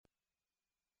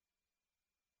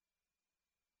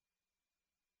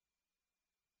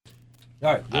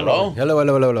All right. Hello?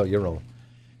 Hello. You're rolling.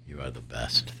 You are the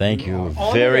best. Thank you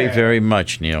On very, there. very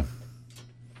much, Neil.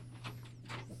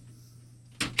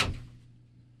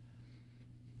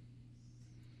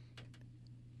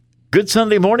 Good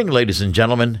Sunday morning, ladies and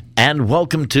gentlemen, and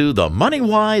welcome to the Money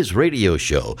Wise Radio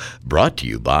Show, brought to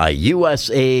you by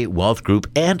USA Wealth Group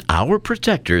and our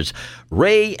protectors,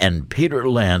 Ray and Peter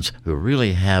Lance, who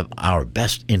really have our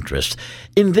best interest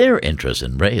in their interest.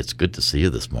 And Ray, it's good to see you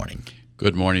this morning.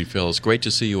 Good morning, Phil. It's great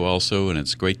to see you also, and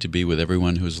it's great to be with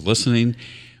everyone who's listening.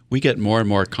 We get more and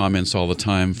more comments all the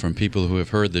time from people who have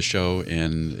heard the show,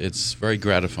 and it's very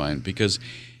gratifying because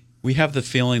we have the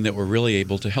feeling that we're really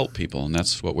able to help people, and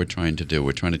that's what we're trying to do.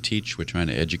 We're trying to teach, we're trying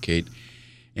to educate,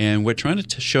 and we're trying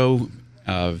to show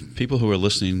people who are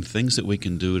listening things that we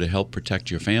can do to help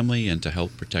protect your family and to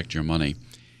help protect your money.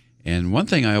 And one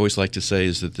thing I always like to say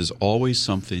is that there's always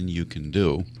something you can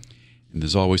do, and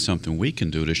there's always something we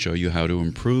can do to show you how to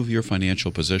improve your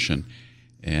financial position,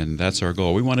 and that's our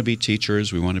goal. We want to be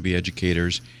teachers, we want to be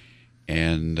educators,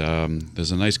 and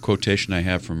there's a nice quotation I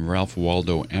have from Ralph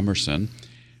Waldo Emerson,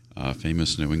 a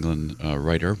famous New England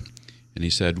writer, and he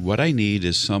said, "What I need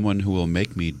is someone who will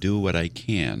make me do what I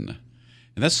can."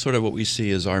 And that's sort of what we see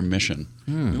as our mission.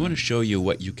 We want to show you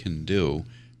what you can do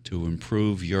to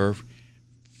improve your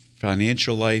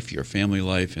financial life, your family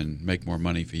life, and make more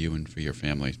money for you and for your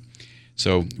family.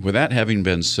 So with that having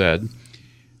been said,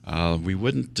 we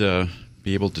wouldn't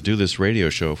be able to do this radio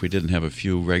show if we didn't have a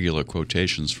few regular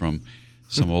quotations from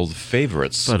some old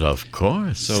favorites. But of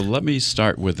course. So let me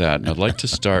start with that. And I'd like to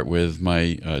start with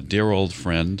my dear old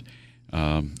friend,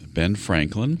 Ben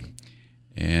Franklin.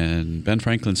 And Ben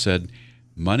Franklin said,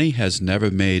 "Money has never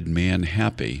made man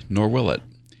happy, nor will it.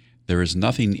 There is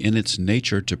nothing in its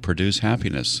nature to produce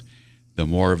happiness. The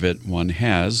more of it one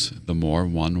has, the more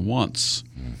one wants."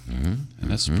 And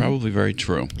that's probably very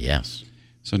true. Yes.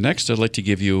 So next I'd like to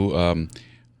give you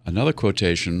another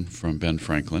quotation from Ben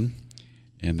Franklin.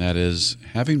 And that is,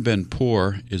 "Having been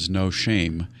poor is no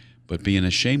shame, but being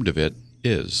ashamed of it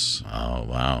is." Oh,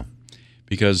 wow.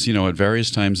 Because, at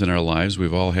various times in our lives,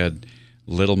 we've all had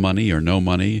little money or no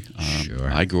money.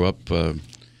 Sure. I grew up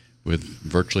with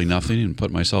virtually nothing and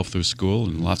put myself through school,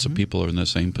 and lots of people are in the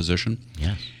same position.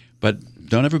 Yes. But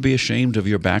don't ever be ashamed of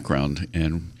your background.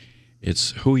 And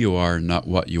it's who you are, not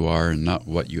what you are, and not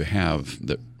what you have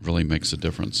that really makes a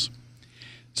difference.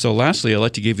 So lastly, I'd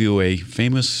like to give you a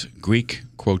famous Greek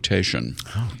quotation.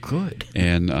 Oh, good.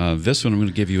 And this one I'm going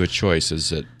to give you a choice.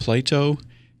 Is it Plato,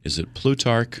 is it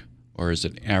Plutarch, or is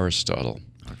it Aristotle?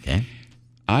 Okay.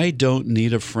 "I don't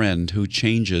need a friend who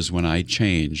changes when I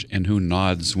change and who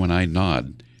nods when I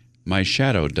nod. My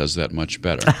shadow does that much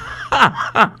better."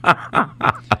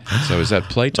 So is that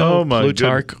Plato, Oh, my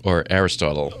Plutarch, or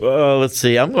Aristotle? Well, let's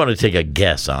see. I'm going to take a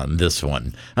guess on this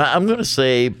one. I'm going to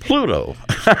say Pluto.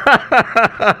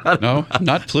 No,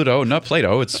 not Pluto, not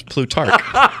Plato. It's Plutarch.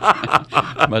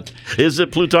 But Is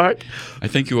it Plutarch? I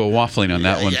think you were waffling on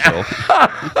that one, Phil.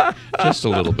 Just a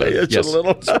little bit. Just a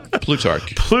little.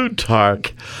 Plutarch.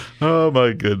 Plutarch. Oh,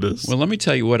 my goodness. Well, let me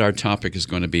tell you what our topic is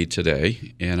going to be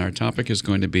today. And our topic is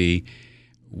going to be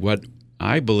what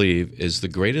I believe is the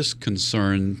greatest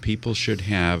concern people should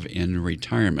have in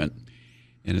retirement.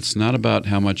 And it's not about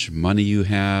how much money you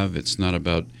have. It's not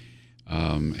about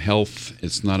health.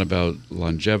 It's not about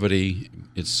longevity.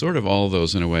 It's sort of all of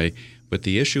those in a way. But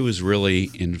the issue is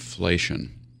really inflation.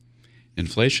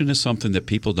 Inflation is something that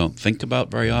people don't think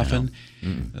about very often.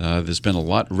 There's been a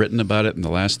lot written about it in the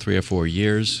last 3 or 4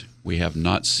 years. We have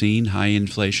not seen high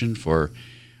inflation for,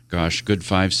 good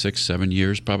 5, 6, 7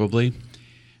 years probably.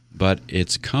 But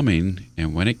it's coming,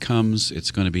 and when it comes, it's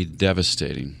going to be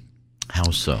devastating.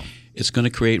 How so? It's going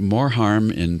to create more harm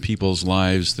in people's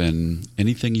lives than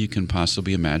anything you can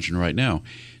possibly imagine right now.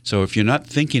 So if you're not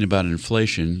thinking about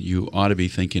inflation, you ought to be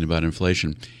thinking about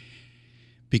inflation.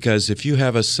 Because if you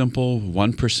have a simple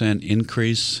 1%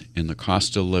 increase in the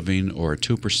cost of living, or a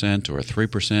 2% or a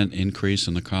 3% increase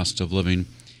in the cost of living,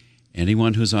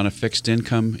 anyone who's on a fixed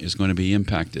income is going to be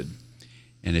impacted.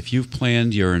 And if you've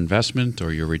planned your investment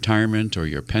or your retirement or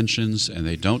your pensions and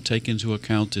they don't take into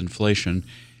account inflation,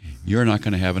 you're not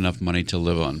going to have enough money to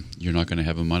live on. You're not going to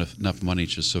have enough money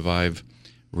to survive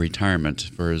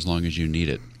retirement for as long as you need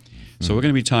it. So we're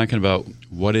going to be talking about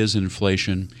what is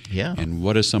inflation and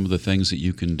what are some of the things that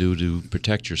you can do to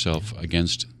protect yourself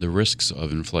against the risks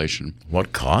of inflation.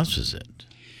 What causes it?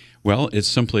 Well, it's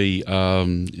simply,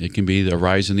 it can be the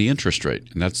rise in the interest rate,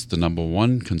 and that's the number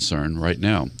one concern right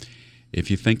now. If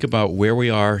you think about where we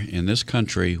are in this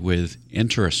country with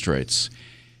interest rates,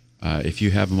 if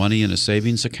you have money in a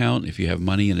savings account, if you have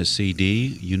money in a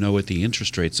CD, you know what the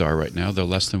interest rates are right now. They're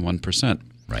less than 1%.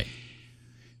 Right.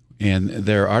 And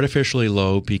they're artificially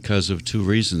low because of two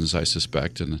reasons, I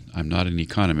suspect. And I'm not an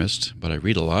economist, but I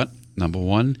read a lot. Number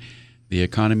one, the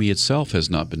economy itself has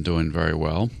not been doing very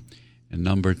well. And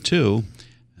number two,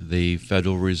 the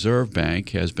Federal Reserve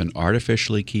Bank has been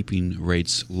artificially keeping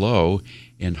rates low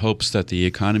in hopes that the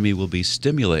economy will be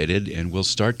stimulated and will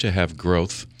start to have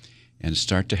growth and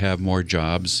start to have more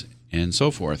jobs and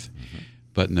so forth.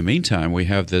 But in the meantime, we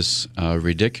have this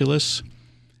ridiculous,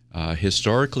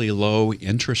 historically low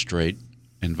interest rate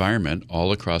environment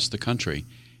all across the country.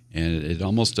 And it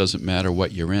almost doesn't matter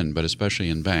what you're in, but especially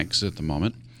in banks at the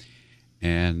moment.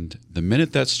 And the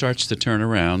minute that starts to turn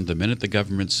around, the minute the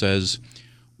government says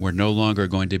we're no longer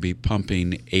going to be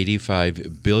pumping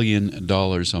 $85 billion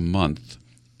a month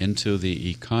into the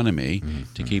economy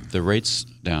to keep the rates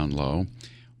down low,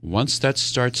 once that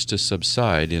starts to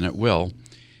subside, and it will,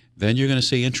 then you're going to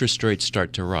see interest rates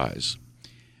start to rise.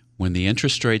 When the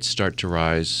interest rates start to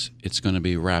rise, it's going to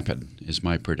be rapid, is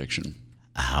my prediction.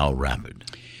 How rapid?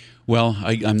 Well,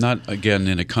 I'm not, again,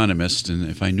 an economist, and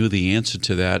if I knew the answer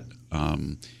to that,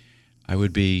 I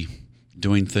would be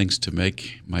doing things to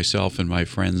make myself and my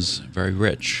friends very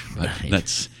rich.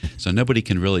 Right. So nobody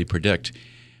can really predict.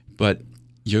 But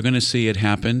you're going to see it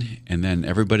happen, and then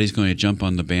everybody's going to jump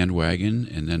on the bandwagon,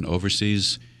 and then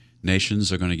overseas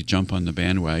nations are going to jump on the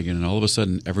bandwagon, and all of a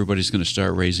sudden everybody's going to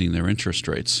start raising their interest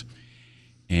rates.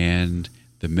 And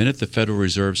the minute the Federal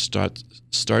Reserve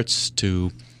starts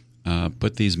to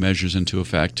put these measures into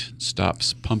effect,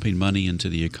 stops pumping money into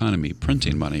the economy,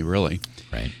 printing money really,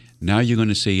 right. Now you're going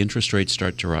to see interest rates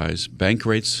start to rise. Bank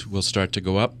rates will start to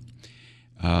go up.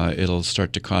 It'll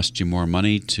start to cost you more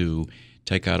money to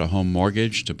take out a home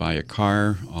mortgage, to buy a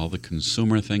car, all the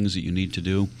consumer things that you need to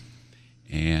do.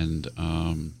 And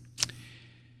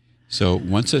so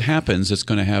once it happens, it's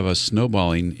going to have a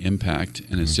snowballing impact,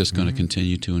 and it's just going to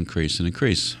continue to increase and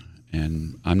increase.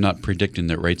 And I'm not predicting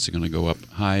that rates are going to go up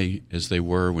high as they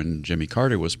were when Jimmy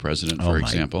Carter was president, for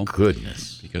example. Oh, my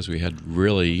goodness. Because we had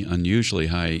really unusually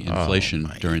high inflation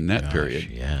during that period.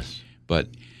 Yes. But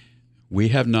we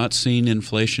have not seen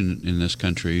inflation in this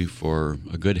country for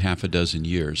a good half a dozen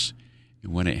years.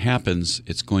 And when it happens,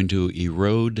 it's going to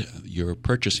erode your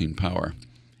purchasing power.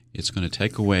 It's going to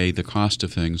take away the cost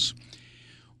of things.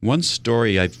 One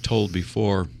story I've told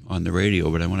before on the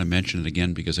radio, but I want to mention it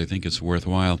again because I think it's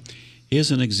worthwhile. Here's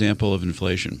an example of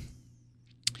inflation.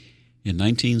 In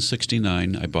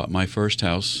 1969, I bought my first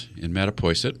house in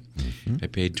Mattapoisett. I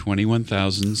paid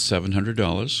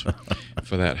 $21,700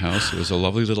 for that house. It was a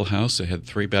lovely little house. It had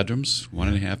 3 bedrooms,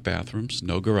 1.5 bathrooms,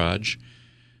 no garage.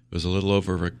 It was a little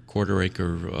over a quarter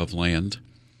acre of land.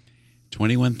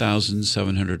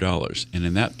 $21,700. And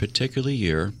in that particular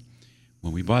year,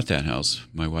 when we bought that house,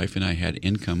 my wife and I had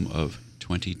income of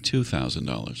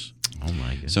 $22,000. Oh,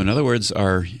 my goodness. So in other words,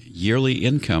 our yearly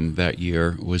income that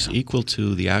year was equal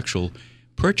to the actual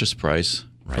purchase price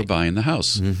for buying the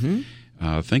house.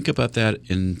 Think about that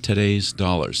in today's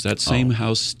dollars. That same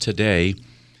house today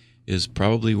is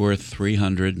probably worth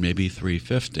 $300, maybe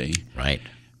 $350. Right.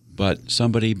 But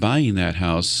somebody buying that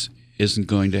house isn't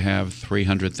going to have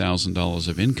 $300,000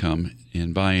 of income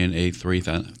in buying a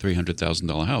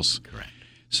 $300,000 house. Correct.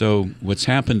 So what's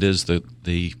happened is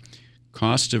the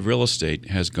cost of real estate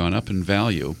has gone up in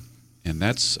value, and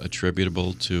that's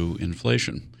attributable to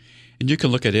inflation. And you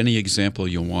can look at any example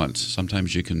you want.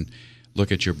 Sometimes you can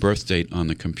look at your birth date on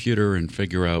the computer and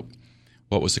figure out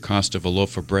what was the cost of a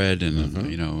loaf of bread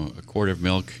and a quart of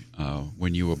milk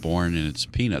when you were born, and it's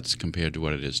peanuts compared to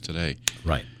what it is today.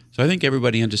 Right. So I think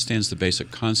everybody understands the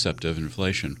basic concept of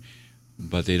inflation,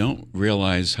 but they don't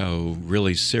realize how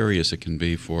really serious it can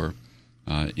be for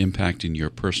impacting your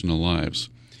personal lives.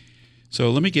 So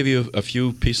let me give you a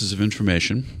few pieces of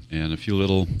information and a few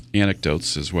little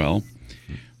anecdotes as well.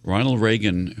 Ronald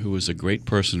Reagan, who was a great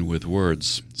person with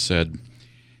words, said,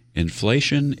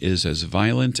 "Inflation is as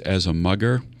violent as a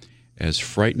mugger, as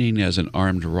frightening as an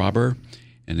armed robber,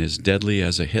 and as deadly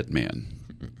as a hitman."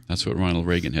 That's what Ronald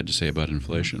Reagan had to say about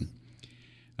inflation.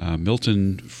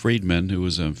 Milton Friedman, who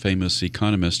was a famous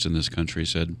economist in this country,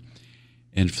 said,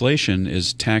 "Inflation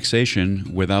is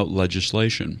taxation without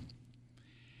legislation."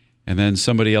 And then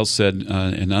somebody else said,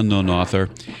 an unknown author,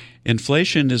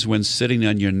 "Inflation is when sitting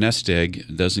on your nest egg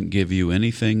doesn't give you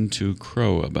anything to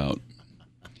crow about."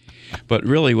 But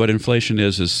really what inflation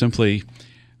is simply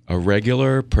a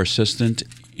regular, persistent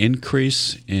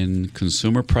increase in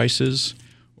consumer prices,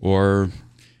 or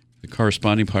the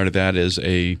corresponding part of that is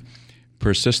a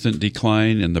persistent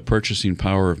decline in the purchasing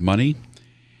power of money.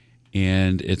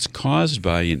 And it's caused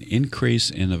by an increase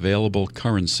in available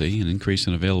currency, an increase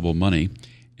in available money,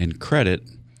 and credit,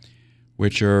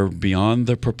 which are beyond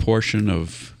the proportion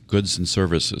of goods and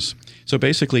services. So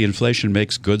basically, inflation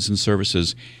makes goods and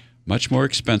services much more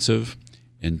expensive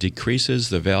and decreases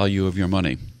the value of your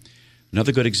money.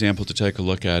 Another good example to take a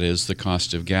look at is the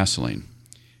cost of gasoline.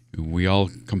 We all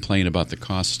complain about the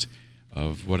cost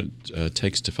of what it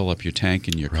takes to fill up your tank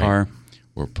in your car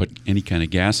or put any kind of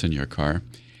gas in your car.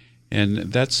 And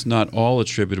that's not all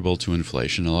attributable to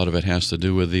inflation. A lot of it has to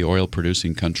do with the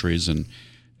oil-producing countries and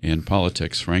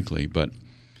politics, frankly. But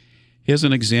here's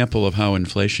an example of how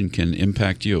inflation can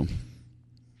impact you.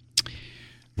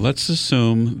 Let's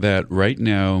assume that right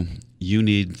now you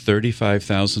need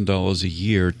 $35,000 a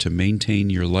year to maintain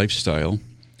your lifestyle,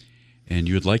 and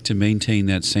you'd like to maintain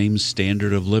that same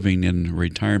standard of living in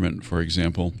retirement, for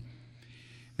example.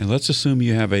 And let's assume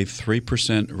you have a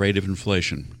 3% rate of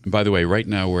inflation. And by the way, right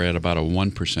now we're at about a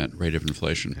 1% rate of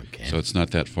inflation, so it's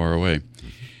not that far away.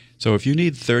 So if you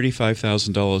need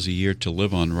 $35,000 a year to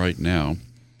live on right now,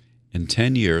 in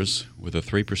 10 years with a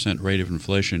 3% rate of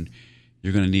inflation,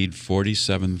 you're going to need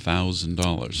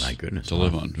 $47,000 to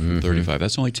live on from 35.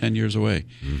 That's only 10 years away.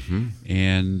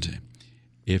 And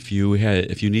if you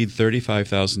need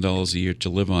 $35,000 a year to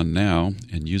live on now,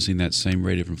 and using that same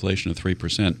rate of inflation of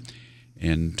 3%,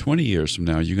 in 20 years from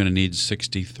now, you're going to need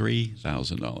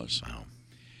 $63,000. Wow.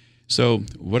 So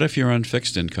what if you're on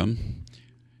fixed income?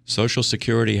 Social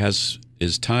Security is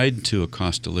tied to a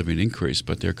cost of living increase,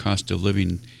 but their cost of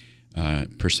living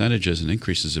percentages and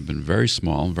increases have been very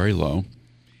small, very low.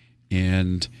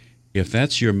 And if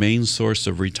that's your main source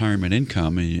of retirement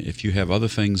income, and if you have other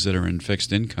things that are in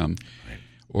fixed income,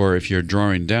 or if you're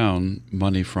drawing down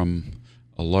money from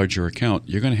a larger account,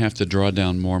 you're going to have to draw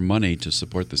down more money to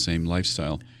support the same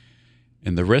lifestyle.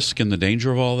 And the risk and the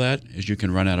danger of all that is you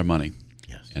can run out of money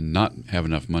and not have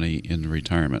enough money in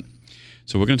retirement.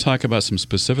 So we're going to talk about some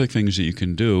specific things that you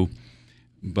can do,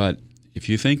 but if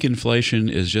you think inflation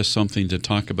is just something to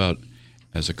talk about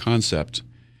as a concept,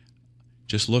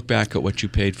 just look back at what you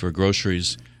paid for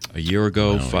groceries a year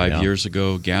ago, 5 years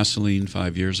ago, gasoline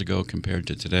 5 years ago compared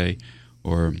to today,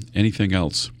 or anything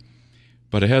else.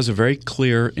 But it has a very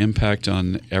clear impact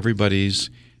on everybody's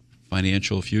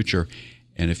financial future.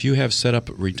 And if you have set up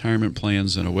retirement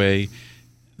plans in a way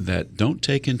that don't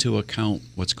take into account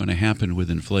what's going to happen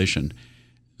with inflation,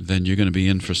 then you're going to be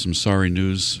in for some sorry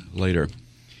news later.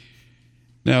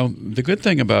 Now, the good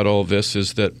thing about all this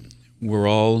is that we're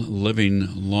all living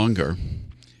longer,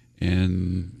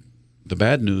 and the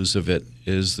bad news of it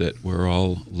is that we're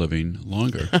all living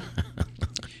longer.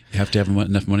 You have to have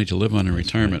enough money to live on in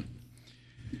retirement.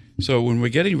 So when we're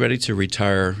getting ready to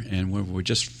retire, and when we're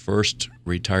just first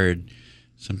retired,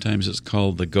 sometimes it's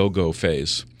called the go-go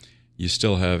phase. You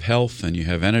still have health and you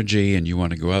have energy and you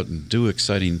want to go out and do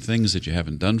exciting things that you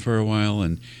haven't done for a while,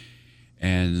 and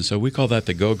so we call that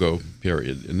the go-go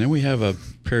period. And then we have a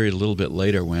period a little bit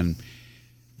later when,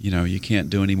 you can't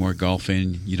do any more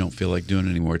golfing, you don't feel like doing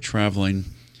any more traveling,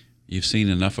 you've seen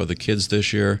enough of the kids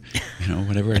this year,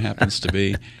 whatever it happens to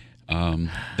be.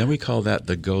 Then we call that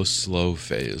the go-slow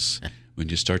phase, when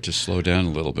you start to slow down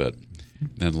a little bit.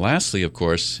 Then lastly, of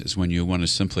course, is when you want to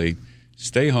simply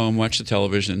stay home, watch the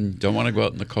television, don't want to go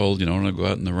out in the cold, you don't want to go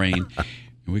out in the rain.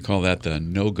 And we call that the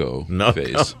no-go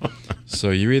phase. So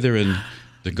you're either in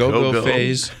the go-go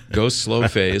phase, go-slow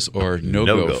phase, or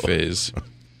no-go phase.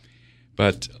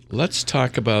 But let's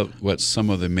talk about what some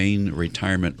of the main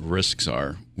retirement risks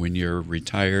are when you're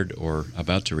retired or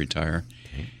about to retire.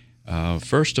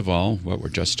 First of all, what we're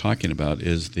just talking about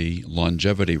is the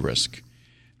longevity risk.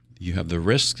 You have the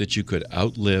risk that you could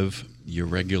outlive your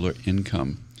regular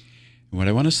income. And what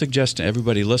I want to suggest to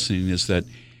everybody listening is that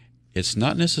it's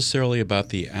not necessarily about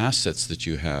the assets that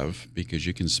you have, because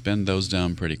you can spend those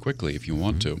down pretty quickly if you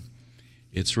want to.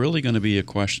 It's really going to be a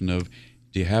question of,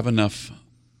 do you have enough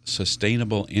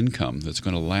sustainable income that's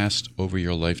going to last over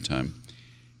your lifetime?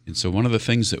 And so one of the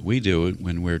things that we do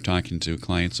when we're talking to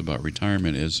clients about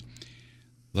retirement is,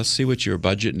 let's see what your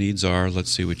budget needs are,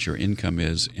 let's see what your income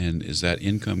is, and is that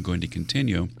income going to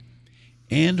continue?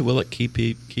 And will it keep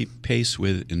pace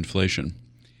with inflation?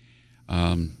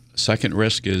 Second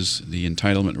risk is the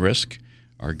entitlement risk.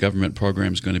 Our government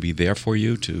program is going to be there for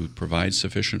you to provide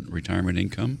sufficient retirement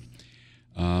income.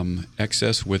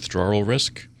 Excess withdrawal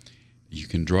risk. You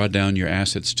can draw down your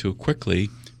assets too quickly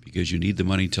because you need the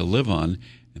money to live on,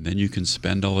 and then you can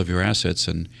spend all of your assets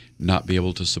and not be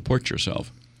able to support yourself.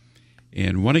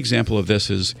 And one example of this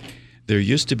is there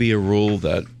used to be a rule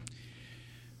that,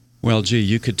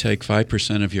 you could take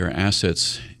 5% of your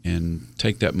assets and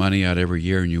take that money out every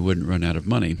year and you wouldn't run out of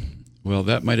money. Well,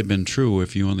 that might have been true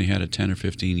if you only had a 10 or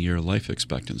 15-year life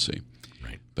expectancy.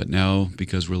 Right. But now,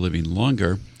 because we're living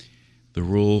longer, the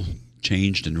rule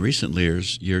changed in recent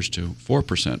years to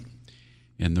 4%.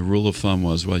 And the rule of thumb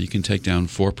was, well, you can take down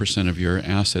 4% of your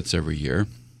assets every year,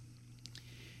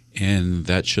 and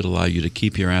that should allow you to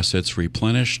keep your assets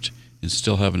replenished and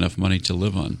still have enough money to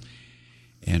live on.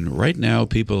 And right now,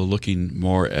 people are looking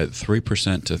more at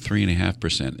 3% to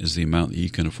 3.5% is the amount that you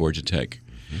can afford to take.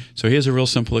 Mm-hmm. So here's a real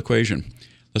simple equation.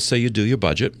 Let's say you do your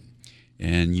budget,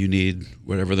 and you need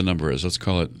whatever the number is. Let's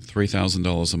call it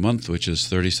 $3,000 a month, which is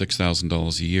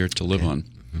 $36,000 a year to live on.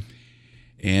 Mm-hmm.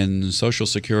 And Social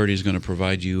Security is going to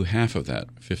provide you half of that,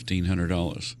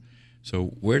 $1,500. So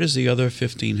where does the other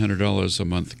 $1,500 a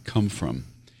month come from?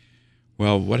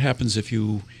 Well, what happens if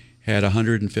you had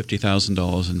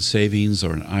 $150,000 in savings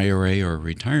or an IRA or a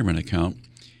retirement account?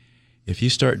 If you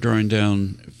start drawing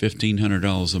down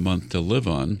 $1,500 a month to live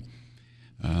on,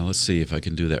 let's see if I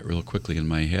can do that real quickly in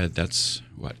my head. That's,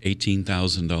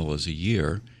 $18,000 a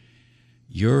year.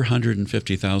 Your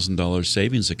 $150,000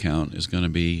 savings account is going to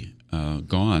be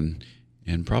gone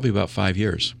in probably about 5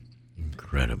 years.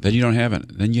 Incredible. Then you don't have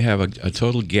it. Then you have a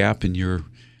total gap in your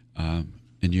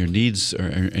needs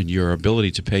and your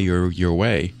ability to pay your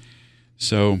way.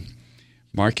 So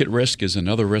market risk is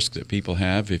another risk that people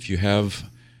have. If you have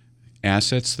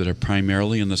assets that are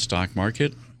primarily in the stock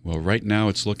market, well, right now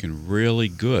it's looking really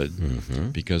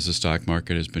good because the stock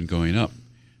market has been going up.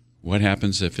 What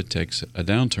happens if it takes a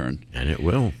downturn? And it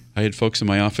will. I had folks in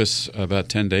my office about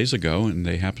 10 days ago, and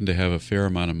they happen to have a fair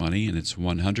amount of money, and it's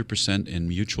 100% in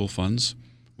mutual funds,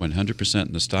 100%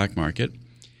 in the stock market.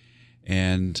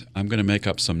 And I'm going to make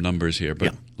up some numbers here,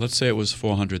 but let's say it was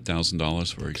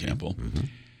 $400,000, for example. Mm-hmm.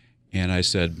 And I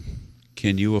said,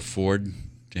 can you afford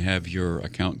to have your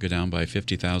account go down by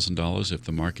 $50,000 if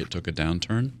the market took a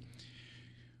downturn?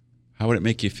 How would it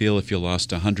make you feel if you lost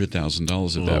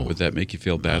 $100,000 of that? Would that make you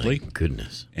feel badly? My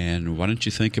goodness. And why don't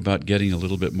you think about getting a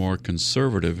little bit more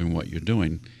conservative in what you're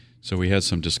doing? So we had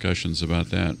some discussions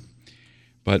about that.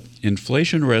 But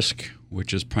inflation risk,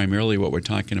 which is primarily what we're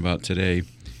talking about today,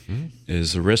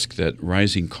 is a risk that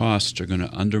rising costs are going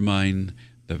to undermine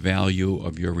the value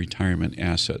of your retirement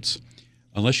assets,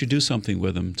 unless you do something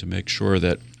with them to make sure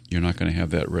that you're not going to have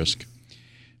that risk.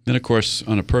 Then, of course,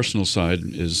 on a personal side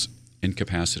is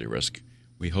incapacity risk.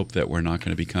 We hope that we're not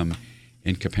going to become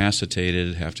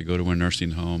incapacitated, have to go to a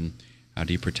nursing home. How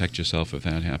do you protect yourself if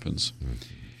that happens?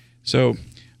 So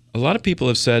a lot of people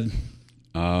have said,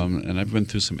 and I've been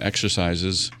through some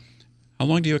exercises, how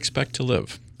long do you expect to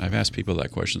live? I've asked people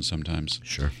that question sometimes.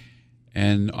 Sure.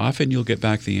 And often you'll get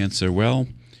back the answer, well,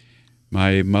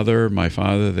 my mother, my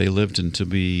father, they lived until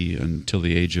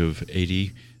the age of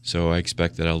 80, so I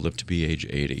expect that I'll live to be age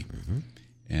 80. Mm-hmm.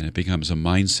 And it becomes a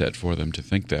mindset for them to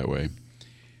think that way.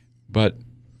 But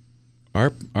our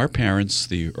parents,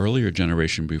 the earlier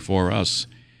generation before us,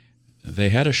 they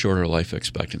had a shorter life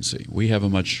expectancy. We have a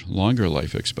much longer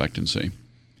life expectancy.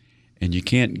 And you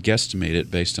can't guesstimate it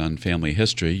based on family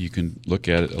history. You can look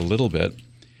at it a little bit.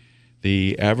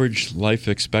 The average life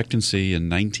expectancy in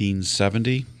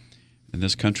 1970 in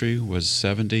this country was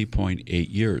 70.8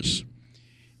 years.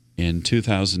 In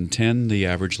 2010, the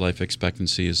average life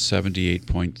expectancy is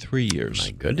 78.3 years.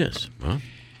 My goodness. Huh?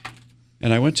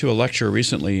 And I went to a lecture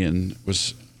recently and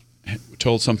was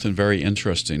told something very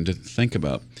interesting to think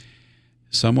about.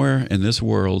 Somewhere in this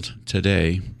world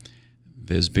today,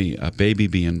 there's a baby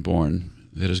being born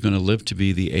that is going to live to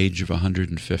be the age of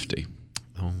 150.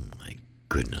 Oh, my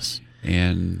goodness.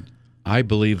 And I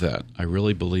believe that. I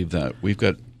really believe that. We've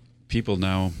got people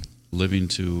now living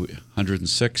to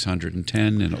 106,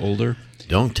 110 and older.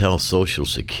 Don't tell Social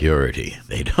Security.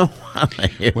 They don't want to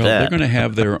hear well, that. They're going to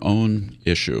have their own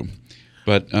issue.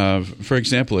 But, for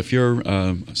example, if you're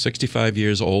 65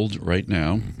 years old right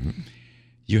now,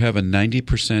 you have a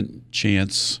 90%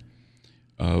 chance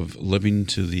of living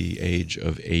to the age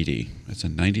of 80. That's a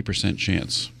 90%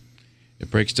 chance. It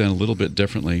breaks down a little bit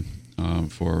differently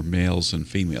for males and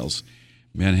females.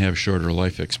 Men have shorter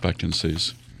life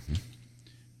expectancies.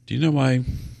 Do you know why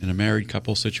in a married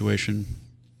couple situation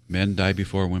men die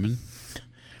before women?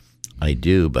 I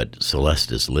do, but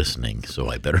Celeste is listening, so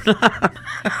I better not.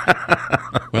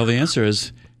 Well, the answer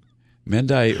is men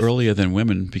die earlier than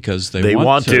women because they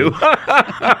want to.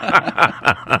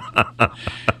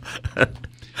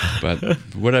 But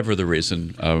whatever the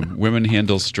reason, women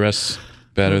handle stress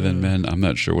better than men. I'm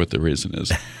not sure what the reason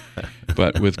is.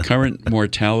 But with current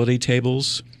mortality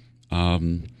tables,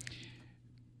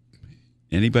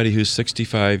 anybody who's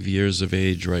 65 years of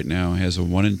age right now has a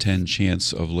 1 in 10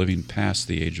 chance of living past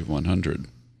the age of 100.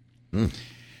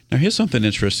 Now, here's something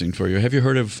interesting for you. Have you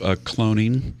heard of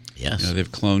cloning? Yes.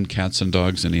 They've cloned cats and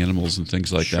dogs and animals and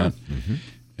things like that. Mm-hmm.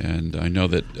 And I know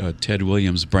that Ted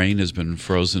Williams' brain has been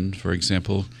frozen, for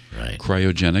example, right.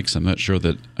 Cryogenics. I'm not sure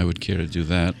that I would care to do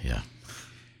that. Yeah.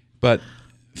 But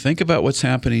think about what's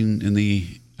happening in the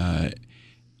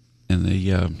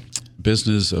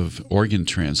business of organ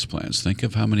transplants. Think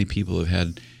of how many people have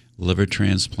had liver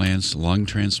transplants, lung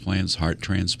transplants, heart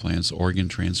transplants, organ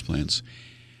transplants.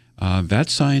 That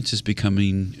science is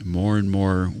becoming more and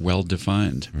more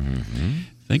well-defined. Mm-hmm.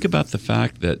 Think about the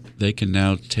fact that they can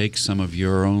now take some of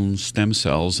your own stem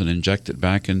cells and inject it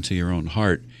back into your own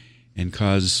heart and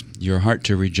cause your heart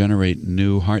to regenerate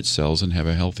new heart cells and have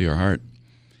a healthier heart.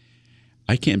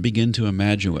 I can't begin to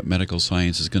imagine what medical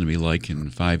science is going to be like in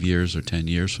 5 years or 10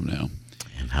 years from now.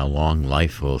 And how long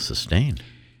life will sustain.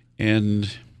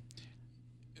 And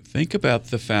think about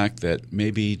the fact that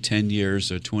maybe 10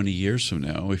 years or 20 years from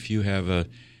now, if you have a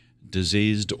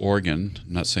diseased organ,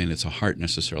 I'm not saying it's a heart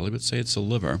necessarily, but say it's a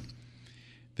liver,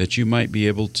 that you might be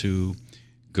able to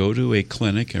go to a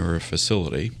clinic or a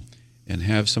facility and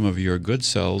have some of your good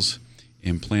cells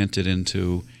implanted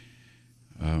into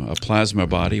a plasma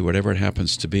body, whatever it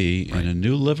happens to be, right, and a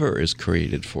new liver is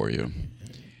created for you.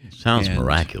 Sounds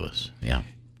miraculous, yeah.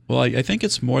 Well, I think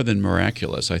it's more than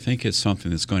miraculous. I think it's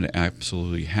something that's going to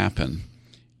absolutely happen.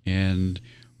 And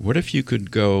what if you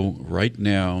could go right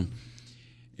now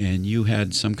and you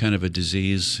had some kind of a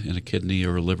disease in a kidney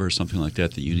or a liver or something like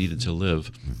that that you needed to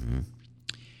live, mm-hmm,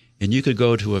 and you could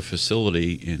go to a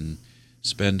facility and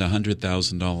spend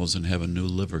 $100,000 and have a new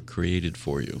liver created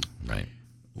for you. Right.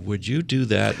 Would you do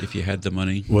that if you had the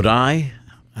money? Would I?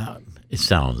 It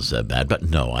sounds bad, but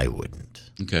no, I wouldn't.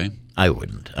 Okay. I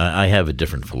wouldn't. I have a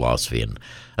different philosophy and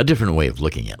a different way of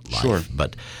looking at life. Sure.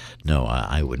 But no,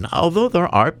 I wouldn't. Although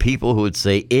there are people who would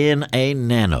say in a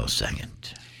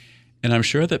nanosecond. And I'm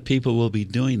sure that people will be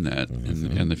doing that,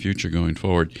 mm-hmm, in the future going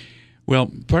forward.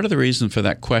 Well, part of the reason for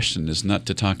that question is not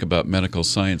to talk about medical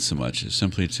science so much. It's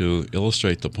simply to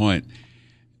illustrate the point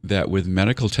that with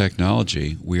medical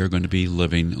technology, we are going to be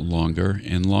living longer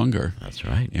and longer. That's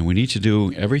right. And we need to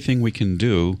do everything we can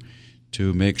do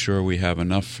to make sure we have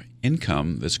enough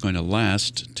income that's going to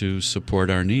last to support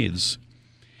our needs.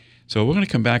 So we're going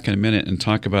to come back in a minute and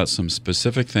talk about some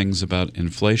specific things about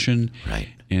inflation, right,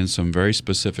 and some very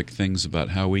specific things about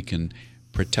how we can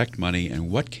protect money and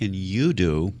what can you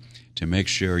do to make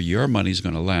sure your money is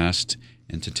going to last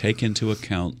and to take into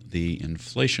account the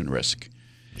inflation risk.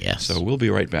 Yes. So we'll be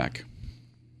right back.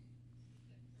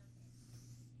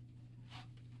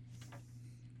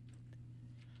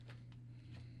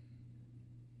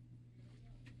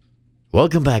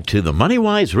 Welcome back to the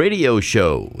MoneyWise Radio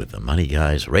Show with the Money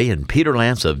Guys, Ray and Peter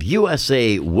Lance of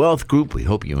USA Wealth Group. We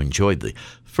hope you enjoyed the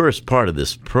first part of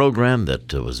this program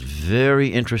that was very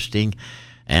interesting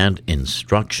and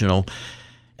instructional.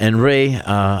 And Ray,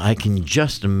 I can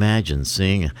just imagine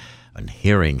seeing and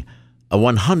hearing a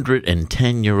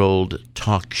 110-year-old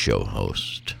talk show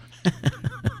host.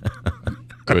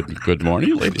 Good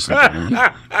morning, ladies and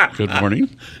gentlemen. Good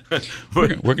morning.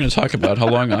 We're going to talk about how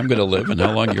long I'm going to live and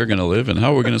how long you're going to live and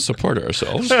how we're going to support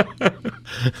ourselves.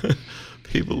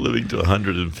 People living to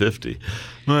 150.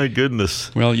 My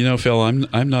goodness. Well, you know, Phil,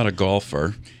 I'm not a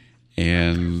golfer,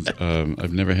 and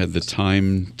I've never had the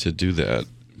time to do that.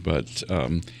 But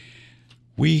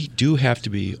we do have to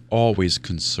be always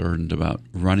concerned about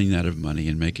running out of money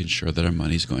and making sure that our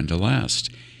money's going to last.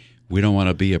 We don't want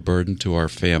to be a burden to our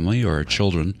family or our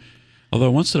children.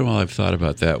 Although once in a while I've thought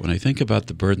about that. When I think about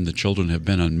the burden the children have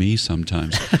been on me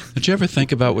sometimes, don't you ever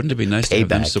think about, wouldn't it be nice to have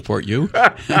them support you?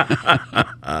 What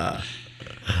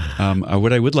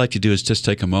I would like to do is just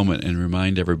take a moment and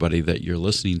remind everybody that you're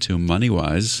listening to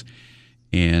MoneyWise,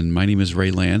 and my name is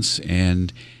Ray Lance.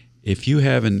 And if you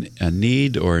have a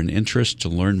need or an interest to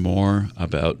learn more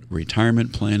about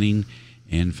retirement planning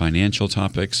and financial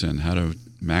topics and how to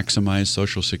maximize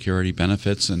Social Security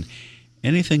benefits and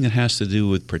anything that has to do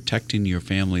with protecting your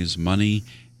family's money,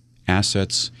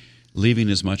 assets, leaving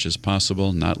as much as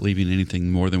possible, not leaving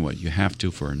anything more than what you have to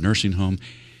for a nursing home,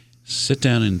 sit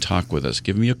down and talk with us.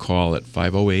 Give me a call at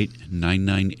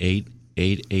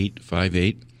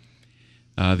 508-998-8858.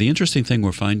 The interesting thing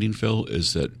we're finding, Phil,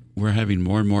 is that we're having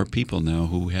more and more people now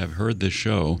who have heard this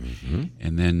show, mm-hmm,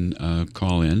 and then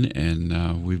call in,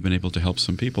 and we've been able to help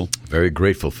some people. Very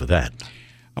grateful for that.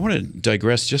 I want to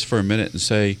digress just for a minute and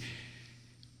say,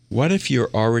 what if you're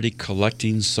already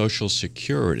collecting Social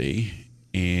Security,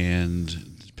 and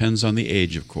it depends on the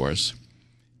age, of course,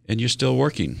 and you're still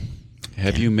working?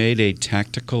 Have you made a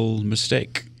tactical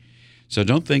mistake? So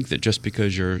don't think that just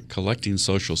because you're collecting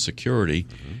Social Security,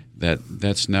 mm-hmm,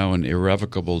 that's now an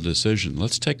irrevocable decision.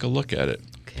 Let's take a look at it.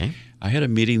 Okay. I had a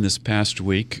meeting this past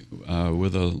week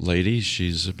with a lady.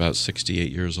 She's about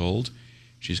 68 years old.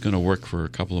 She's going to work for a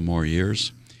couple of more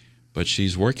years. But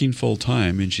she's working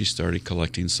full-time, and she started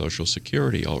collecting Social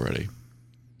Security already.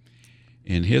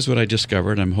 And here's what I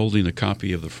discovered. I'm holding a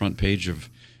copy of the front page of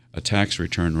a tax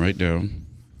return right now.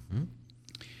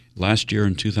 Last year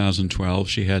in 2012,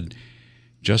 she had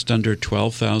just under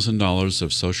 $12,000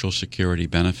 of Social Security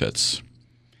benefits.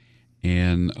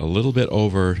 And a little bit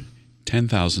over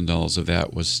 $10,000 of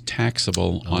that was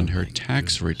taxable on her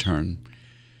tax return.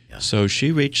 Yeah. So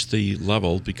she reached the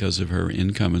level, because of her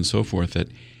income and so forth, that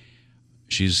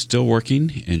she's still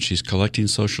working and she's collecting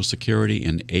Social Security,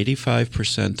 and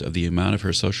 85% of the amount of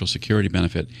her Social Security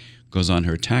benefit goes on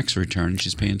her tax return, and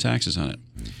she's paying taxes on it.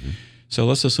 Mm-hmm. So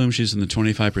let's assume she's in the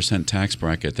 25% tax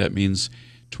bracket. That means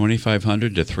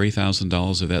 $2,500 to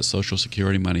 $3,000 of that Social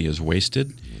Security money is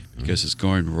wasted because it's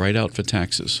going right out for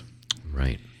taxes.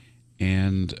 Right.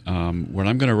 And what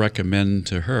I'm going to recommend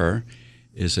to her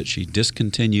is that she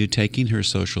discontinue taking her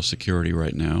Social Security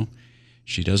right now.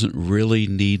 She doesn't really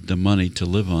need the money to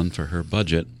live on for her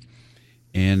budget.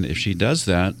 And if she does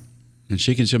that, and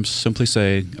she can simply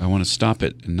say, I want to stop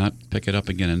it and not pick it up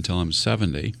again until I'm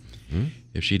 70. Mm-hmm.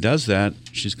 If she does that,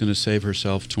 she's going to save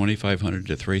herself $2,500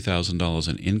 to $3,000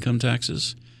 in income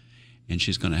taxes, and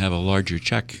she's going to have a larger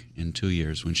check in 2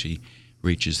 years when she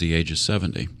reaches the age of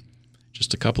 70.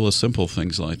 Just a couple of simple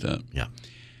things like that. Yeah.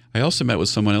 I also met with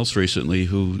someone else recently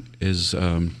who is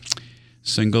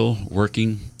single,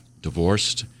 working,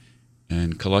 divorced,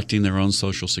 and collecting their own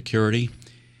Social Security,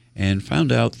 and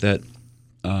found out that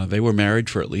they were married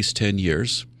for at least 10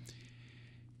 years.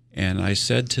 And I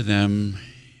said to them,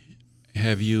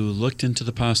 have you looked into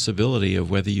the possibility of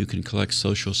whether you can collect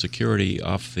Social Security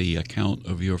off the account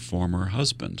of your former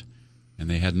husband? And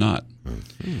they had not.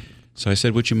 Mm-hmm. So I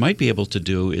said, what you might be able to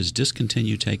do is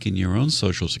discontinue taking your own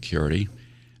Social Security.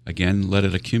 Again, let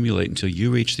it accumulate until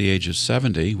you reach the age of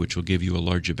 70, which will give you a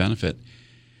larger benefit.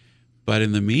 But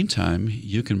in the meantime,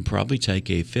 you can probably take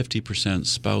a 50%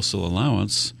 spousal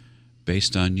allowance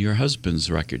based on your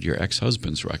husband's record, your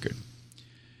ex-husband's record.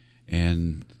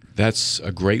 And that's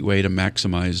a great way to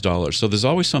maximize dollars. So there's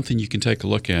always something you can take a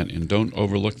look at, and don't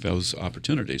overlook those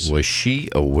opportunities. Was she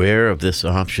aware of this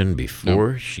option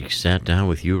before she sat down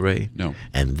with you, Ray? No.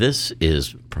 And this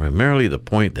is primarily the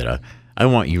point that I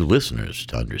want you listeners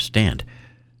to understand.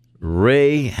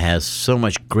 Ray has so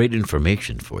much great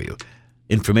information for you,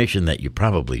 information that you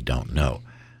probably don't know.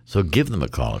 So give them a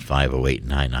call at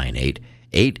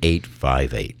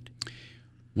 508-998-8858.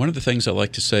 One of the things I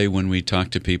like to say when we talk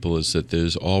to people is that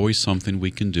there's always something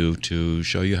we can do to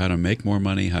show you how to make more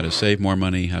money, how to save more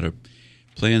money, how to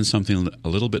plan something a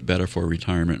little bit better for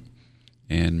retirement.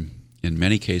 And in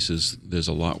many cases, there's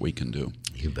a lot we can do.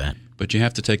 You bet. But you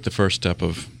have to take the first step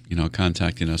of,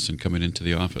 contacting us and coming into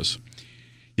the office.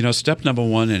 Step number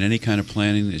one in any kind of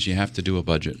planning is you have to do a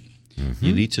budget. Mm-hmm.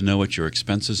 You need to know what your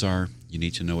expenses are. You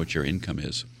need to know what your income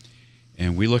is.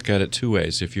 And we look at it two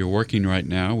ways. If you're working right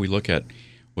now, we look at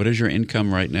what is your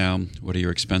income right now? What are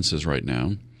your expenses right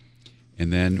now?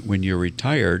 And then when you're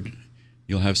retired,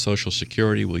 you'll have Social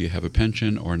Security. Will you have a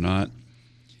pension or not?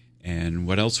 And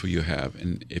what else will you have?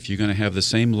 And if you're going to have the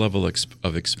same level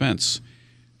of expense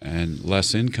and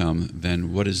less income,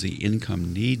 then what is the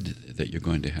income need that you're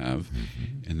going to have?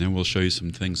 Mm-hmm. And then we'll show you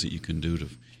some things that you can do to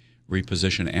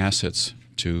reposition assets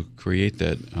to create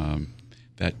that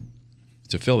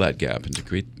to fill that gap and to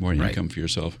create more income for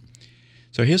yourself.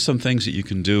 So here's some things that you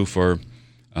can do for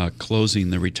closing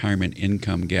the retirement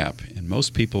income gap. And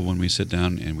most people, when we sit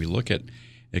down and we look at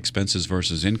expenses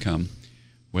versus income,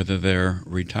 whether they're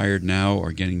retired now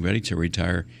or getting ready to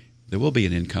retire, there will be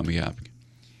an income gap.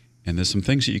 And there's some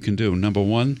things that you can do. Number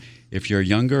one, if you're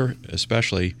younger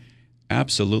especially,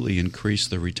 absolutely increase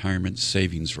the retirement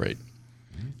savings rate.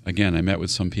 Again, I met with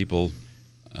some people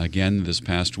again this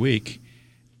past week,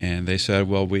 and they said,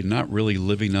 well, we're not really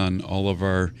living on all of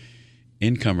our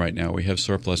income right now. We have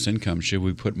surplus income. Should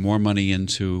we put more money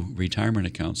into retirement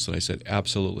accounts? So I said,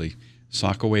 absolutely.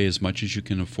 Sock away as much as you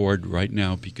can afford right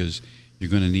now because you're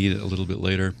going to need it a little bit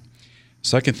later.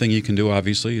 Second thing you can do,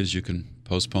 obviously, is you can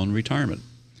postpone retirement.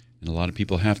 And a lot of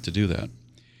people have to do that.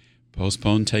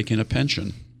 Postpone taking a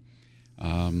pension.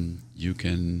 You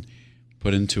can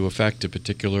put into effect a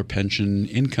particular pension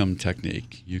income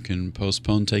technique. You can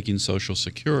postpone taking Social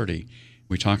Security.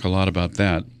 We talk a lot about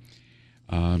that.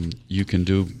 You can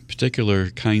do particular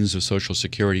kinds of Social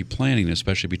Security planning,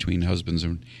 especially between husbands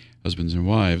and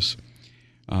wives.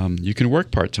 You can work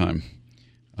part-time.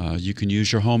 You can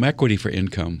use your home equity for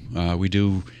income. We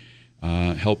do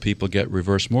help people get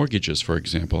reverse mortgages, for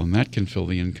example, and that can fill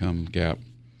the income gap.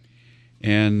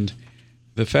 And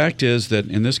the fact is that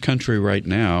in this country right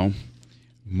now,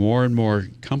 more and more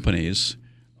companies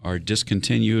are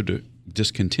discontinuing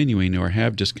or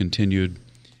have discontinued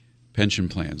pension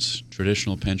plans,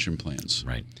 traditional pension plans.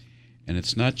 Right. And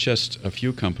it's not just a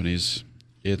few companies,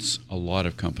 it's a lot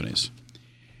of companies.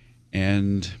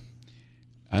 And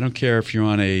I don't care if you're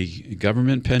on a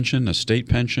government pension, a state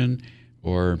pension,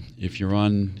 or if you're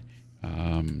on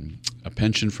a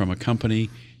pension from a company,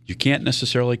 you can't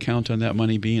necessarily count on that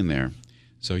money being there.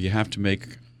 So you have to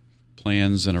make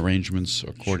plans and arrangements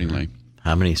accordingly. Sure.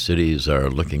 How many cities are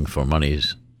looking for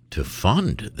monies to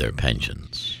fund their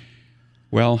pensions?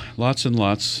 Well, lots and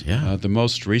lots. Yeah. The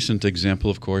most recent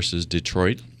example, of course, is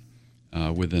Detroit,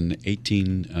 with an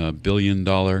 $18 billion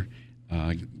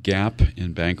gap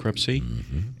in bankruptcy.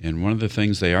 Mm-hmm. And one of the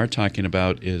things they are talking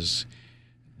about is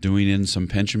doing in some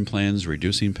pension plans,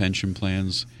 reducing pension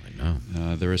plans. I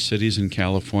know. There are cities in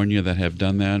California that have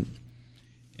done that,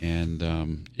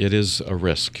 and it is a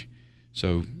risk.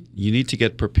 So you need to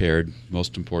get prepared,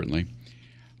 most importantly.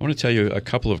 I want to tell you a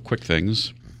couple of quick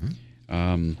things.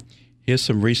 Mm-hmm. Here's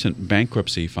some recent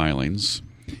bankruptcy filings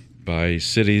by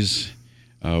cities.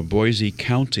 Boise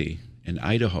County in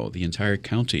Idaho, the entire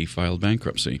county filed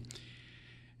bankruptcy.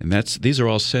 And these are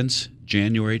all since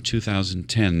January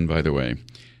 2010, by the way.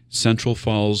 Central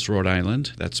Falls, Rhode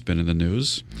Island, that's been in the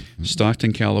news. Mm-hmm.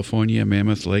 Stockton, California,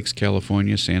 Mammoth Lakes,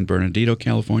 California, San Bernardino,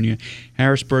 California,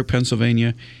 Harrisburg,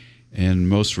 Pennsylvania, and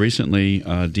most recently,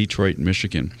 Detroit,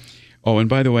 Michigan. Oh, and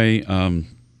by the way,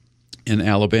 in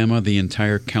Alabama, the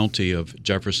entire county of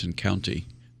Jefferson County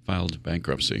filed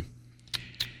bankruptcy.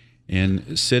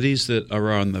 And cities that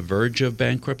are on the verge of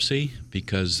bankruptcy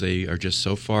because they are just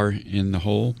so far in the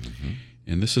hole, mm-hmm.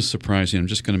 and this is surprising, I'm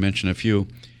just going to mention a few.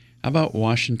 How about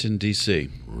Washington, D.C.?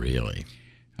 Really?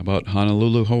 How about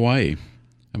Honolulu, Hawaii?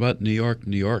 How about New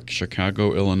York,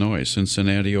 Chicago, Illinois,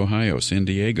 Cincinnati, Ohio, San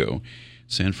Diego,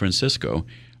 San Francisco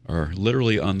are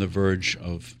literally on the verge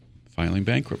of filing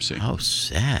bankruptcy. How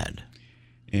sad.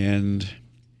 And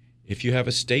if you have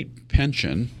a state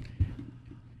pension,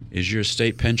 is your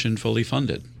state pension fully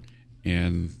funded?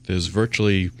 And there's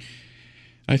virtually,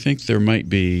 I think there might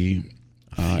be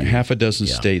half a dozen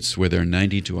states where they're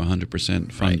 90 to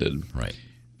 100% funded. Right.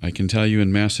 I can tell you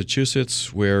in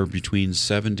Massachusetts, we're between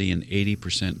 70 and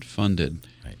 80% funded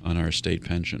on our state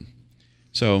pension.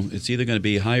 So it's either going to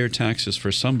be higher taxes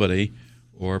for somebody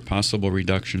or possible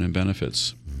reduction in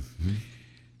benefits. Mm-hmm.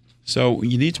 So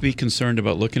you need to be concerned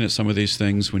about looking at some of these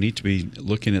things. We need to be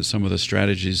looking at some of the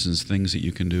strategies and things that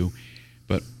you can do.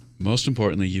 But most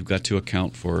importantly, you've got to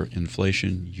account for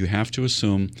inflation. You have to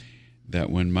assume that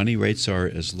when money rates are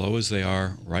as low as they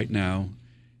are right now,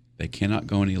 they cannot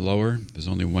go any lower. There's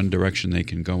only one direction they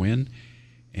can go in.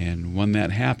 And when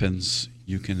that happens,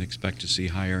 you can expect to see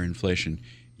higher inflation.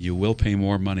 You will pay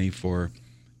more money for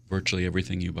virtually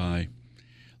everything you buy.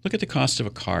 Look at the cost of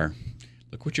a car.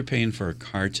 Look what you're paying for a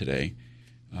car today.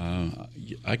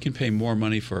 I can pay more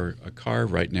money for a car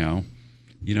right now,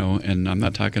 and I'm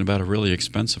not talking about a really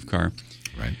expensive car.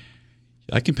 Right.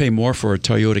 I can pay more for a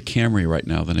Toyota Camry right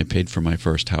now than I paid for my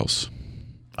first house.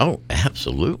 Oh,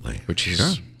 absolutely. Which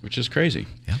is crazy.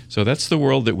 Yeah. So that's the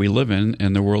world that we live in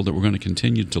and the world that we're going to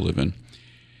continue to live in.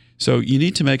 So you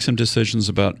need to make some decisions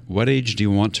about what age do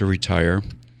you want to retire,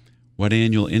 what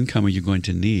annual income are you going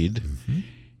to need, mm-hmm.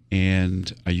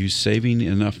 and are you saving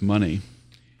enough money?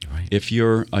 Right. If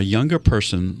you're a younger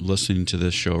person listening to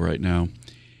this show right now,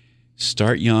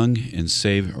 start young and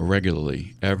save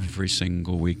regularly. Every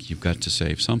single week you've got to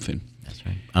save something. That's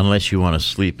right. Unless you want to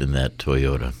sleep in that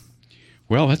Toyota.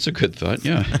 Well, that's a good thought,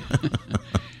 yeah.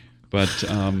 But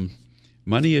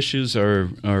money issues are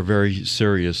very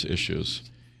serious issues.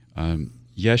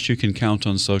 Yes, you can count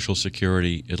on Social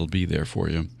Security. It'll be there for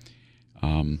you.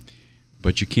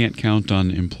 But you can't count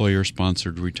on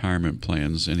employer-sponsored retirement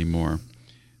plans anymore.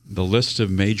 The list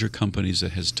of major companies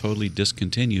that has totally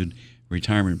discontinued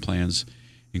retirement plans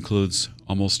includes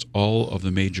almost all of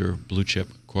the major blue-chip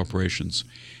corporations.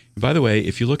 And by the way,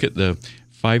 if you look at the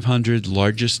 500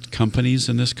 largest companies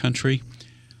in this country,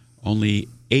 only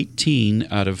 18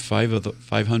 out of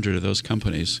 500 of those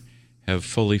companies have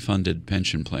fully funded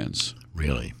pension plans.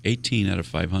 Really? 18 out of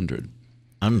 500.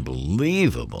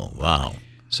 Unbelievable. Wow.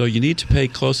 So you need to pay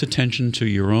close attention to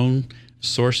your own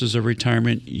sources of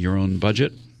retirement, your own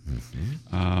budget.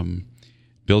 Mm-hmm.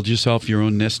 Build yourself your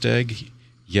own nest egg.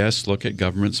 Yes, look at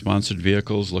government-sponsored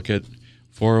vehicles. Look at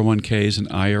 401ks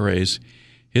and IRAs.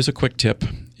 Here's a quick tip.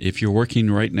 If you're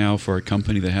working right now for a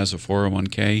company that has a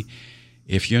 401k,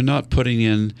 if you're not putting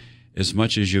in as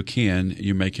much as you can,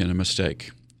 you're making a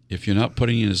mistake. If you're not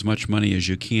putting in as much money as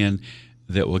you can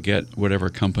that will get whatever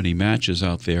company matches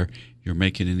out there, you're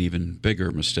making an even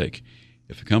bigger mistake.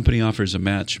 If a company offers a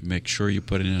match, make sure you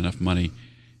put in enough money.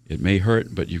 It may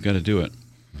hurt, but you've got to do it.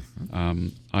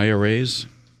 IRAs,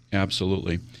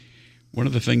 absolutely. One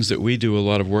of the things that we do a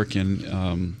lot of work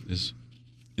in is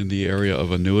in the area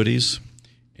of annuities,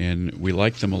 and we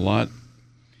like them a lot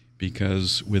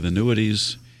because with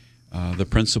annuities, the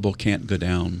principal can't go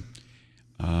down.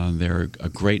 They're a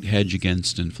great hedge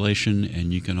against inflation,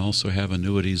 and you can also have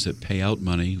annuities that pay out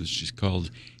money, which is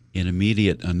called an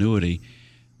immediate annuity,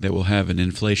 that will have an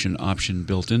inflation option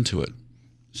built into it.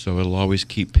 So it'll always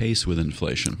keep pace with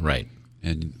inflation. Right.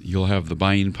 And you'll have the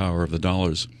buying power of the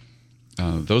dollars.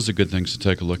 Those are good things to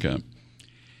take a look at.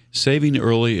 Saving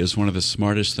early is one of the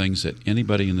smartest things that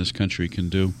anybody in this country can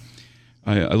do.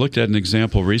 I looked at an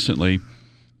example recently,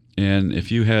 and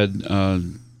if you had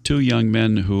two young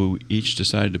men who each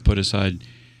decided to put aside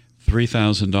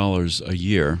 $3,000 a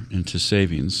year into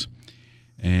savings,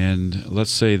 and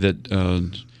let's say that a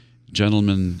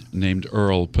gentleman named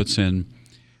Earl puts in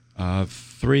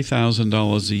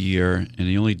 $3,000 a year, and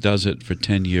he only does it for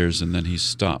 10 years, and then he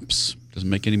stops. Doesn't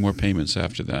make any more payments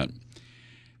after that.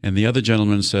 And the other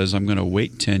gentleman says, I'm going to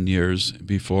wait 10 years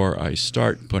before I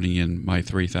start putting in my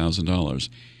 $3,000.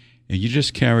 And you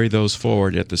just carry those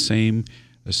forward at the same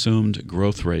assumed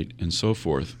growth rate and so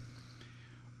forth,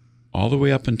 all the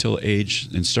way up until age,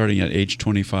 and starting at age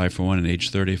 25 for one and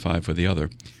age 35 for the other,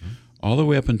 all the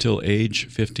way up until age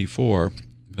 54.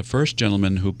 The first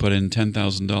gentleman who put in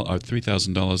 $10,000 or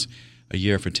 $3,000 a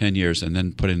year for 10 years and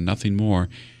then put in nothing more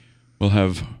will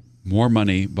have more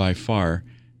money by far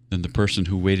than the person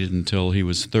who waited until he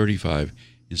was 35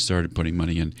 and started putting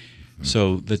money in.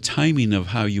 So the timing of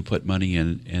how you put money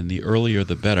in, and the earlier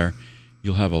the better,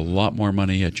 you'll have a lot more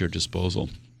money at your disposal.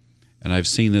 And I've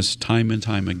seen this time and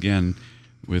time again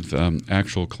with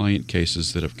actual client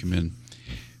cases that have come in.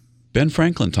 Ben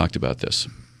Franklin talked about this.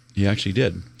 He actually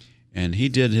did. And he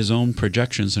did his own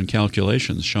projections and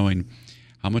calculations showing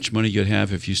how much money you'd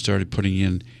have if you started putting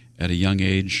in at a young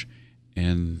age.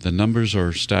 And the numbers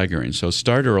are staggering. So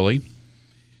start early,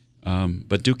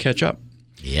 but do catch up.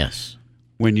 Yes.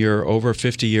 When you're over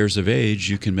 50 years of age,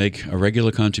 you can make a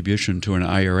regular contribution to an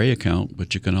IRA account,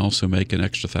 but you can also make an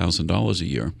extra $1,000 a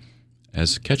year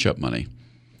as catch-up money.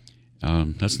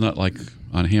 That's not like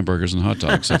on hamburgers and hot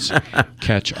dogs. That's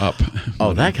catch up.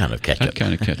 Oh, that kind of catch-up. That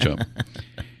kind of catch-up.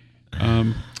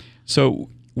 So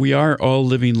we are all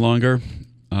living longer.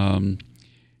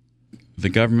 The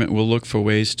government will look for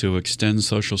ways to extend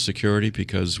Social Security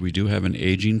because we do have an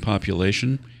aging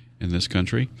population in this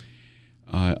country.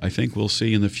 I think we'll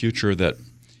see in the future that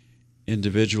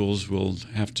individuals will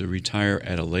have to retire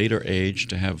at a later age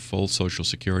to have full Social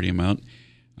Security amount.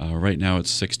 Right now it's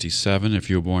 67 if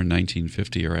you were born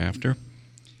 1950 or after.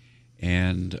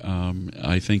 And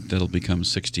I think that'll become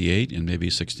 68 and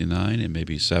maybe 69 and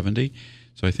maybe 70.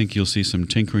 So I think you'll see some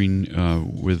tinkering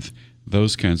with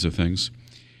those kinds of things.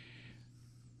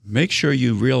 Make sure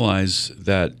you realize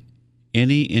that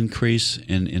any increase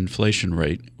in inflation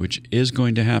rate, which is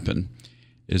going to happen,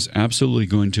 is absolutely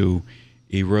going to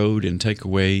erode and take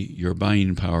away your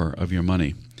buying power of your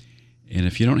money. And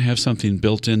if you don't have something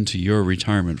built into your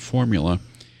retirement formula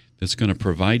that's going to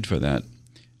provide for that,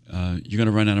 you're going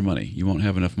to run out of money. You won't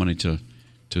have enough money to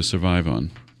survive on.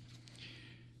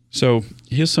 So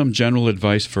here's some general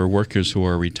advice for workers who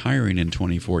are retiring in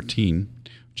 2014,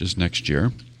 which is next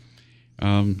year.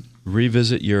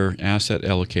 Revisit your asset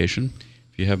allocation.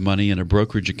 If you have money in a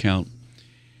brokerage account,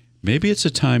 maybe it's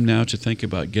a time now to think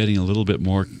about getting a little bit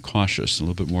more cautious, a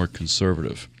little bit more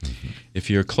conservative. Mm-hmm. If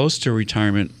you're close to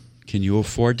retirement, can you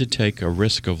afford to take a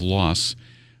risk of loss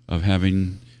of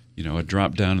having, a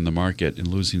drop down in the market and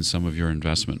losing some of your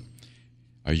investment?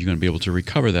 Are you going to be able to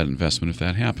recover that investment if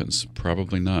that happens?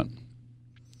 Probably not.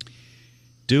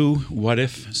 Do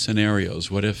what-if scenarios,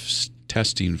 what-if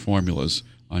testing formulas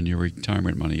on your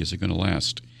retirement money. Is it going to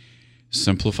last?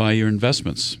 Simplify your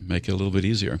investments. Make it a little bit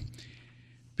easier.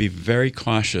 Be very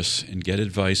cautious and get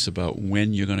advice about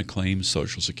when you're going to claim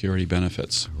Social Security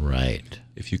benefits. Right.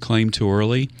 If you claim too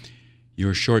early,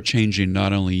 you're shortchanging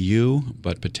not only you,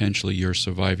 but potentially your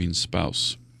surviving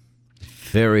spouse.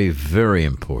 Very, very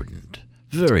important.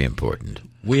 Very important.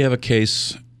 We have a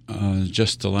case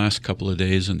just the last couple of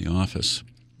days in the office,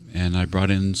 and I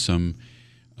brought in some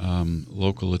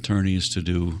local attorneys to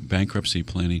do bankruptcy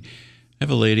planning. I have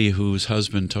a lady whose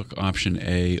husband took option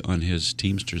A on his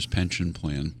Teamsters pension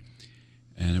plan,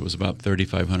 and it was about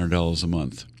 $3,500 a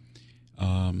month.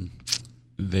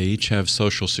 They each have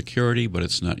Social Security, but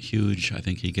it's not huge. I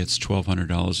think he gets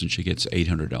 $1,200 and she gets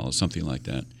 $800, something like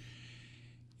that.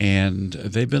 And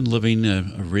they've been living a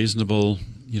reasonable,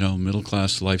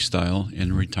 middle-class lifestyle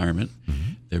in retirement.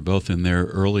 Mm-hmm. They're both in their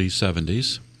early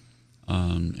 70s,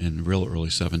 in real early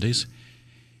 70s.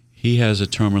 He has a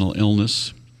terminal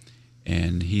illness,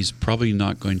 and he's probably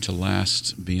not going to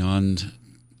last beyond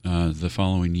the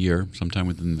following year, sometime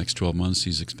within the next 12 months,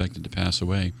 he's expected to pass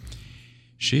away.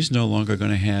 She's no longer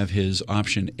going to have his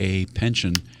Option A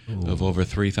pension of over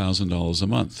 $3,000 a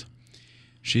month.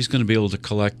 She's going to be able to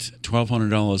collect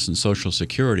 $1,200 in Social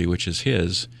Security, which is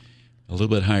his, a little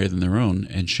bit higher than their own,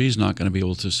 and she's not going to be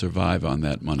able to survive on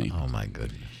that money. Oh, my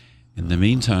goodness. In the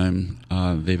meantime,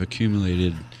 they've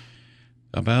accumulated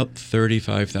about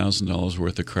 $35,000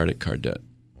 worth of credit card debt.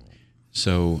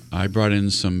 So I brought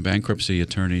in some bankruptcy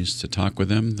attorneys to talk with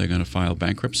them. They're going to file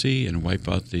bankruptcy and wipe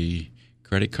out the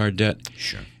credit card debt.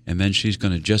 Sure. And then she's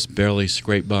going to just barely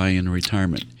scrape by in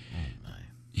retirement. Oh, my.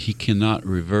 He cannot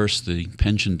reverse the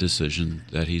pension decision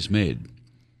that he's made.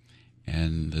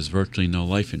 And there's virtually no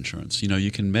life insurance. You know,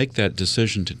 you can make that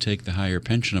decision to take the higher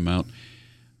pension amount,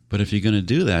 but if you're going to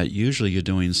do that, usually you're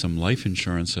doing some life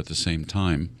insurance at the same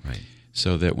time, Right.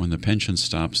 so that when the pension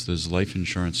stops, there's life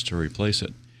insurance to replace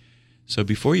it. So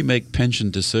before you make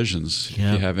pension decisions, if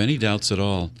you have any doubts at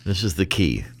all, This is the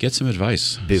key. get some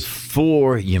advice.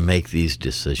 Before you make these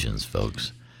decisions,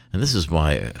 folks, and this is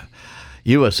why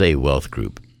USA Wealth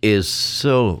Group is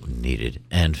so needed.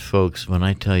 And folks, when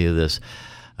I tell you this,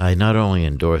 I not only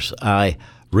endorse, I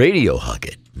radio hug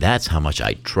it. That's how much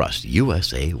I trust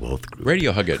USA Wealth Group.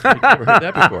 Radio hug it. I've never heard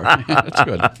that before. That's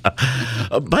good.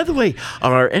 By the way,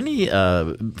 are any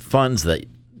funds that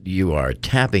you are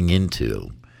tapping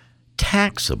into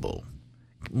taxable?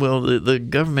 Will the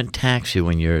government tax you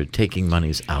when you're taking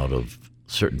monies out of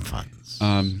certain funds?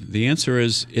 The answer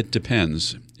is it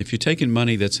depends. If you're taking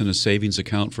money that's in a savings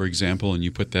account, for example, and you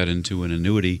put that into an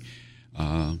annuity,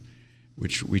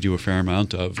 which we do a fair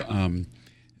amount of,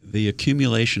 the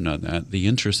accumulation on that, the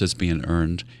interest that's being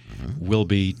earned, will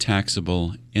be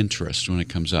taxable interest when it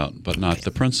comes out, but not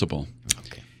the principal.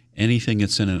 Okay. Anything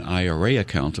that's in an IRA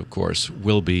account, of course,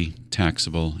 will be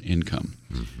taxable income,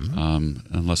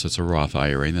 unless it's a Roth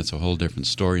IRA, and that's a whole different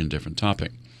story and different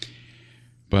topic.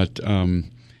 But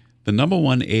the number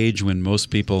one age when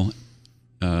most people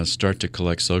start to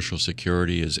collect Social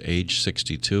Security is age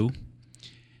 62.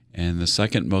 And the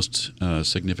second most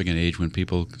significant age when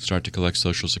people start to collect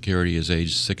Social Security is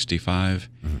age 65,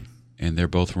 and they're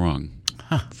both wrong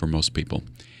for most people.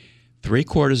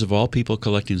 3/4 of all people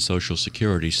collecting Social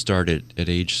Security started at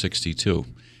age 62.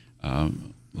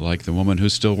 Like the woman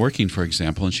who's still working, for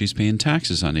example, and she's paying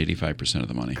taxes on 85% of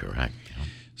the money. Correct.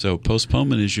 So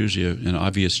postponement is usually an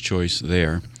obvious choice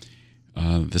there.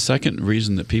 The second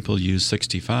reason that people use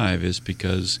 65 is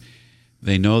because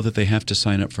they know that they have to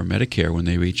sign up for Medicare when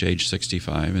they reach age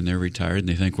 65 and they're retired, and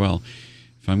they think, well,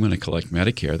 if I'm going to collect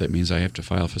Medicare, that means I have to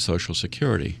file for Social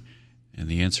Security. And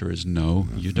the answer is no,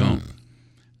 you don't.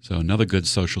 So another good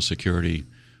Social Security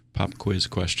pop quiz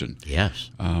question.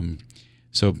 Yes.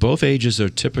 So both ages are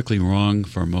typically wrong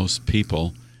for most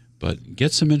people, but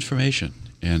get some information,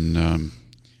 and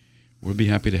we'll be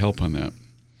happy to help on that.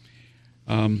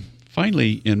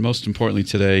 Finally, and most importantly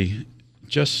today,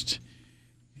 just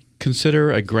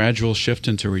consider a gradual shift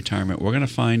into retirement. We're going to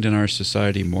find in our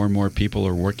society more and more people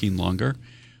are working longer,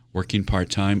 working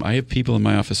part-time. I have people in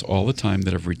my office all the time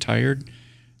that have retired,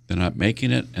 they're not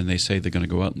making it, and they say they're going to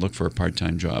go out and look for a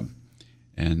part-time job.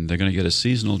 And they're going to get a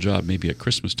seasonal job maybe at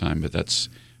Christmas time, but that's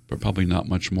probably not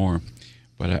much more.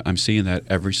 But I'm seeing that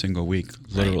every single week,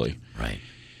 literally. Right.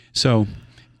 So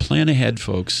plan ahead,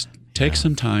 folks. Take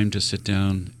some time to sit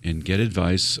down and get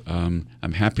advice.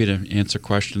 I'm happy to answer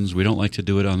questions. We don't like to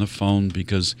do it on the phone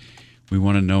because we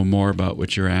want to know more about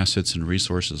what your assets and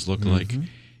resources look like.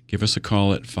 Give us a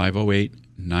call at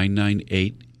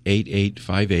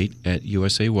 508-998-8858 at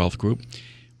USA Wealth Group.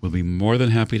 We'll be more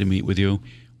than happy to meet with you.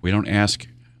 We don't ask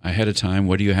ahead of time,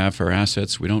 what do you have for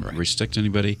assets? We don't restrict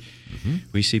anybody.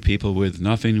 We see people with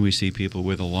nothing. We see people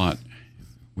with a lot.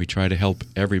 We try to help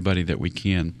everybody that we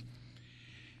can.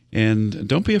 And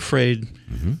don't be afraid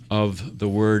of the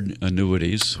word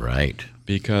annuities. Right.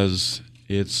 Because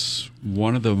it's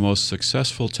one of the most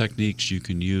successful techniques you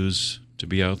can use to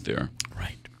be out there.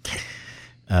 Right.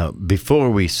 Before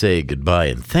we say goodbye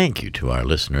and thank you to our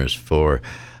listeners for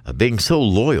being so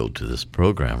loyal to this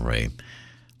program, Ray,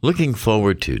 looking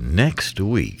forward to next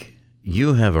week,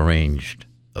 you have arranged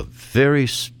a very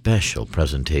special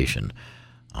presentation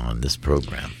on this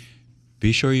program.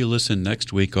 Be sure you listen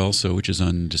next week also, which is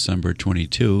on December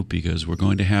 22, because we're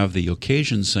going to have the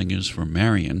Occasion Singers from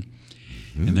Marion,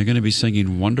 and they're going to be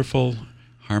singing wonderful,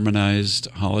 harmonized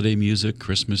holiday music,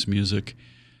 Christmas music,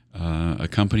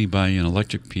 accompanied by an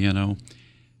electric piano.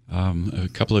 A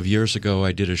couple of years ago,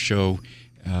 I did a show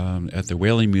at the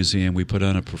Whaling Museum. We put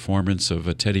on a performance of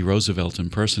a Teddy Roosevelt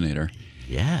impersonator.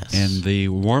 Yes. And the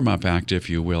warm-up act,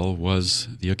 if you will, was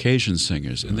the Occasion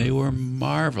Singers, and they were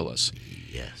marvelous.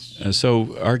 Yes.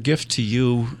 So our gift to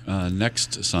you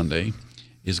next Sunday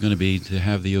is going to be to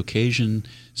have the Occasion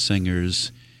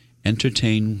Singers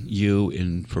entertain you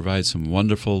and provide some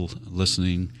wonderful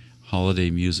listening holiday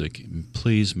music.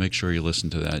 Please make sure you listen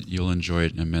to that. You'll enjoy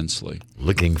it immensely.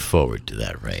 Looking forward to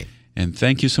that, Ray. And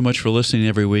thank you so much for listening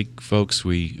every week, folks.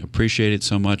 We appreciate it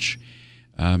so much.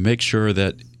 Make sure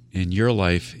that in your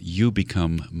life you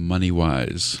become money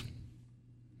wise.